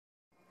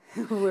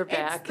We're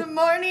back. It's the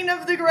morning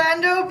of the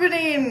grand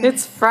opening.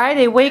 It's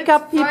Friday. Wake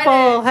up, people.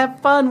 Friday.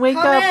 Have fun. Wake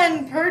Come up.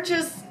 in,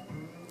 purchase,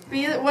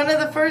 be one of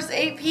the first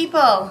 8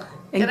 people.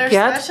 And Get our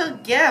special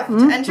gift.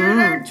 Enter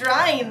our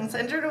drawings.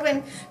 Enter to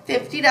win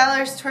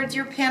 $50 towards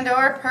your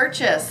Pandora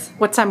purchase.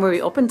 What time were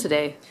we open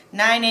today?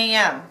 9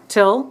 a.m.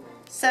 Till?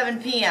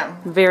 7 p.m.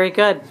 Very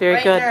good.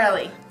 Very good.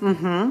 Bright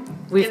and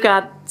early. We've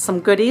got some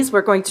goodies.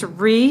 We're going to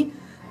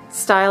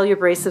re-style your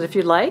bracelet if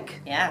you'd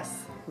like. Yes.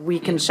 We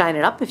can shine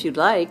it up if you'd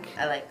like.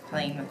 I like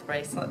playing with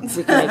bracelets.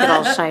 We can make it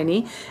all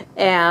shiny.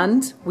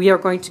 And we are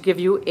going to give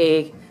you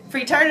a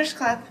free tarnish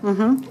clap.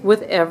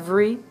 with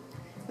every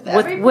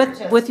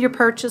purchase. with your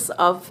purchase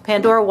of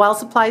Pandora while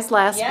supplies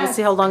last. Yes. We'll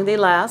see how long they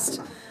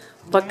last.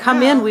 But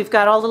come in. We've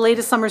got all the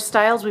latest summer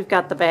styles. We've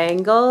got the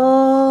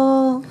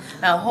bangle.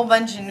 A whole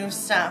bunch of new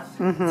stuff.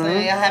 So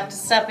you'll have to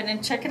stop in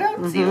and check it out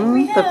and see what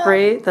we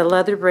have. The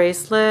leather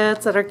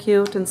bracelets that are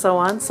cute and so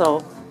on.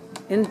 So,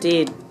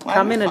 indeed,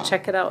 come in and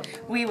check it out.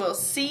 We will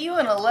see you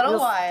in a little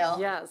while.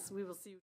 Yes, we will see you.